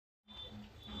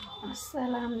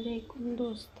अस्सलाम वालेकुम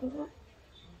दोस्तों।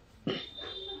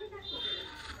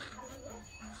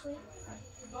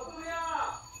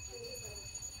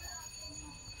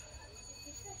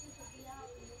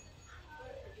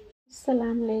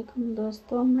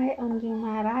 मैं अंजुम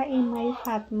आरा इमाई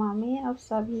फातिमा में आप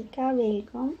सभी का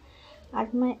वेलकम।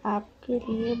 आज मैं आपके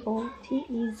लिए बहुत ही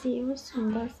इजी और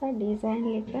सुंदर सा डिज़ाइन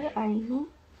लेकर आई हूँ।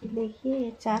 देखिए,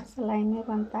 ये 4 सिलाई में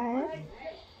बनता है।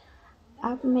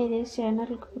 आप मेरे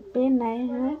चैनल पे नए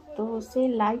हैं तो उसे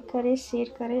लाइक करें, शेयर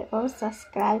करें और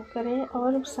सब्सक्राइब करें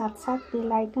और साथ साथ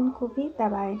बेल आइकन को भी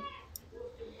दबाएं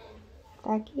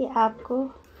ताकि आपको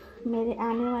मेरे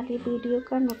आने वाली वीडियो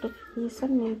का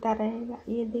नोटिफिकेशन मिलता रहेगा।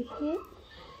 ये देखिए,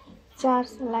 4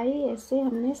 सिलाई ऐसे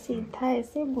हमने सीधा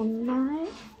ऐसे बुनना है।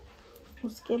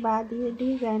 उसके बाद ये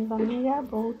डिज़ाइन बनेगा।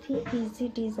 बहुत ही इजी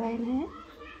डिज़ाइन है।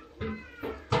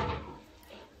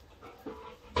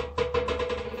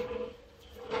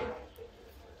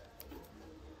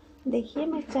 देखिए,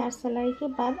 मैं 4 सिलाई के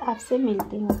बाद आपसे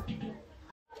मिलती हूँ।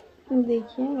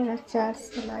 देखिए, मेरा 4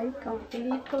 सिलाई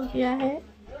कंप्लीट हो गया है।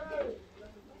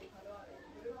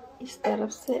 इस तरफ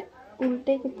से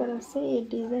उल्टे की तरफ से ये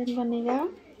डिज़ाइन बनेगा।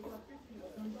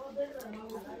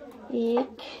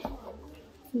 1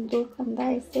 2 फंदा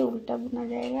ऐसे उल्टा बुना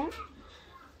जाएगा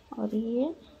और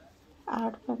ये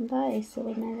 8 फंदा ऐसे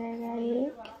बुना जाएगा।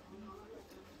 1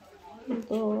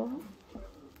 2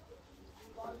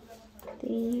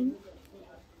 3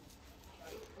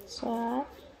 4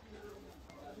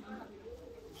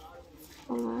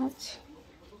 5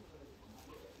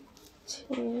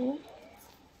 6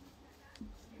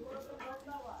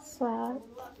 7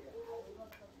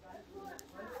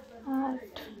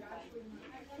 8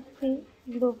 फिर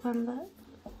 2 फंदा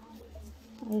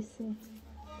ऐसे,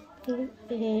 फिर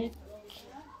 1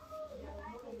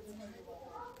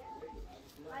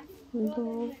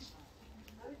 2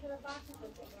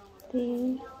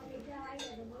 3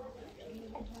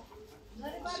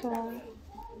 4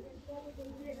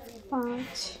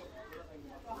 5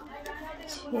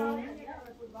 6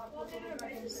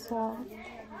 7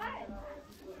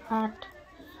 8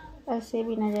 ऐसे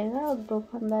भी ना जाएगा और 2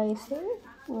 फंदा ऐसे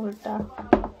उल्टा।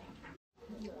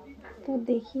 तो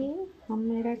देखिए,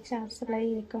 मेरा 4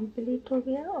 सिलाई कंप्लीट हो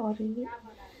गया और ये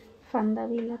फंदा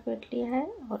भी लपेट लिया है।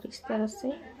 और इस तरह से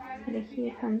देखिए,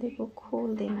 फंदे को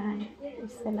खोल देना है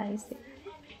इस सिलाई से।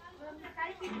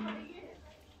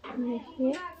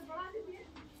 देखिए,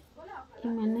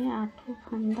 मैंने 8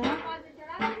 फंदा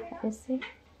ऐसे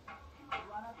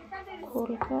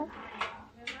खोलकर,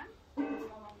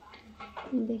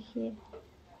 देखिए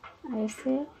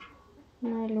ऐसे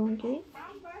मैं लूँगी।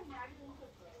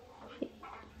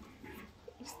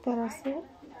 इस तरह से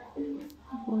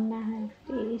बुनना है।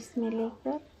 फिर इसमें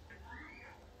लेकर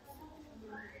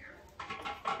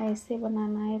ऐसे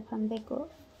बनाना है। फंदे को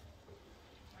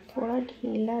थोड़ा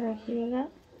ढीला रखिएगा।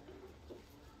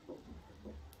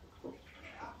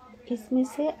 इसमें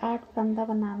से 8 फंदा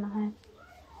बनाना है।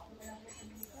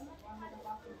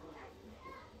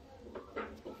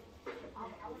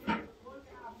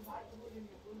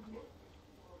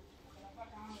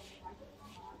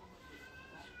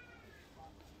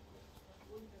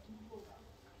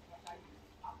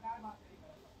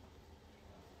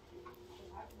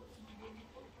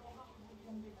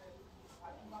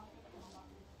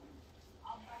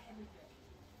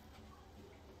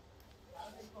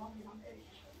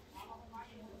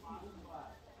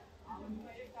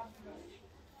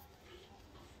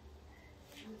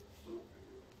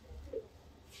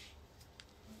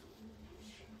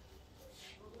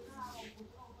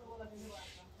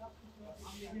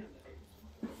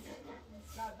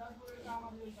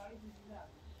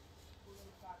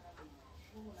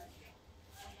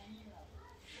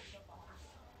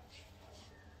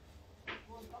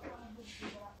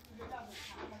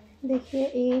 देखिए,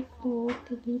 1 2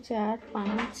 3 4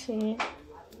 5 6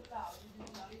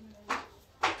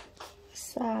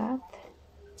 7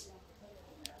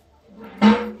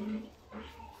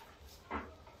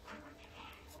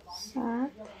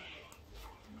 7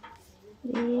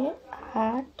 ये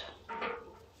 8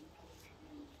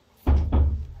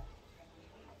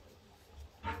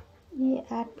 ये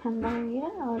 8 फंदा हो गया।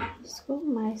 और इसको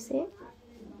मैं से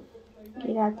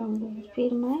गिरा दूँगी।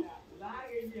 फिर मैं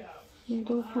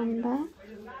 2 फंदा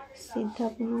सीधा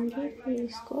बुनूंगी। फिर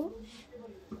इसको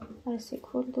ऐसे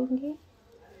खोल दूंगी।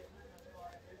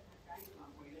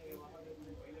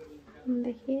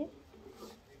 देखिए,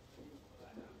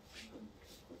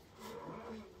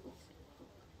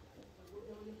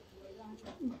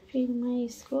 फिर मैं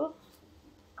इसको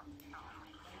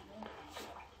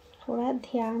थोड़ा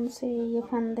ध्यान से, ये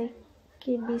फंदे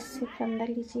के बीच से फंदा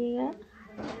लीजिएगा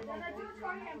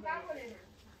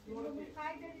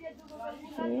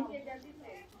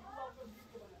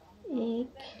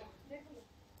एक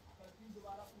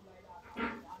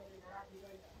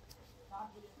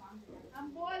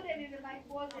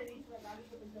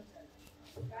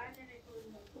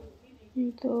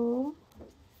 2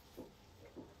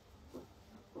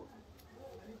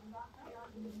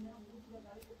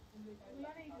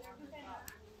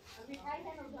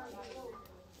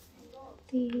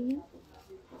 3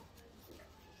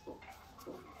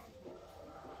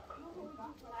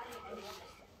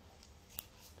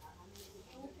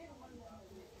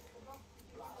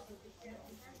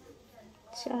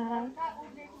 4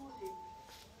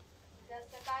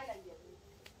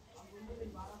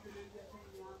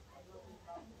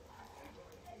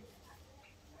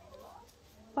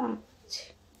 5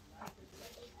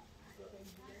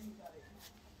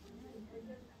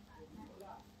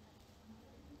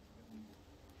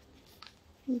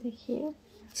 देखिए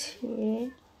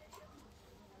 6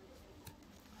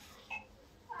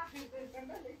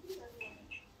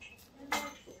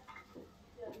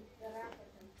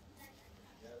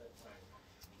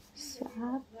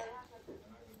 7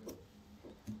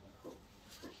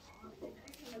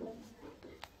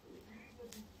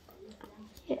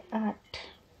 ये 8।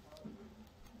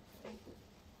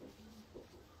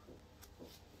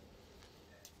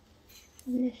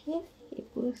 देखिए ये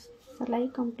पूरा सिलाई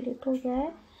कंप्लीट हो गया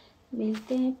है।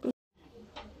 मिलते हैं तो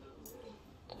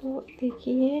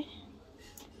देखिए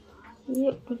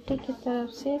ये उल्टे की तरफ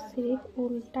से सिर्फ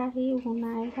उल्टा ही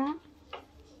बुनाएगा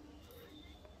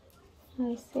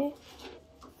ऐसे।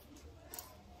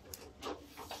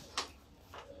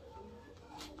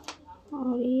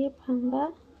 और ये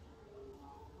फंदा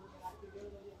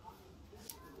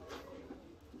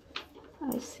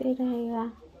ऐसे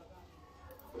रहेगा।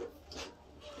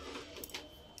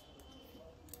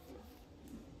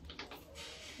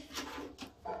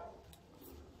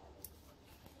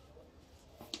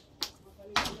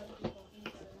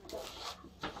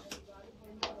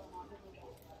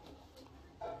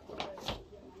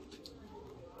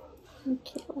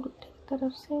 देखिए उल्टे की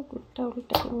तरफ से उल्टा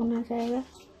उल्टा बुना जाएगा।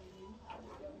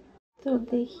 तो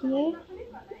देखिए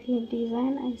ये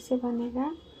डिज़ाइन ऐसे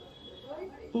बनेगा।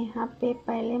 यहाँ पे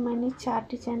पहले मैंने 4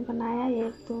 डिज़ाइन बनाया,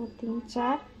 1 2 3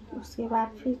 4, उसके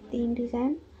बाद फिर 3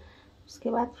 डिज़ाइन, उसके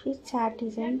बाद फिर 4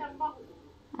 डिज़ाइन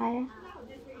आया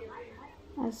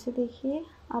ऐसे। देखिए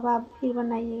अब आप फिर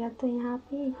बनाइएगा तो यहाँ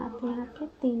पे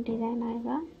 3 डिज़ाइन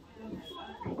आएगा।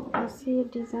 ऐसे ये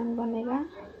डिज़ाइन बनेगा।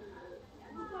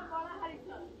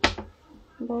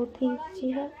 बहुत ही अच्छी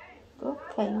है। तो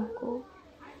थैंक यू।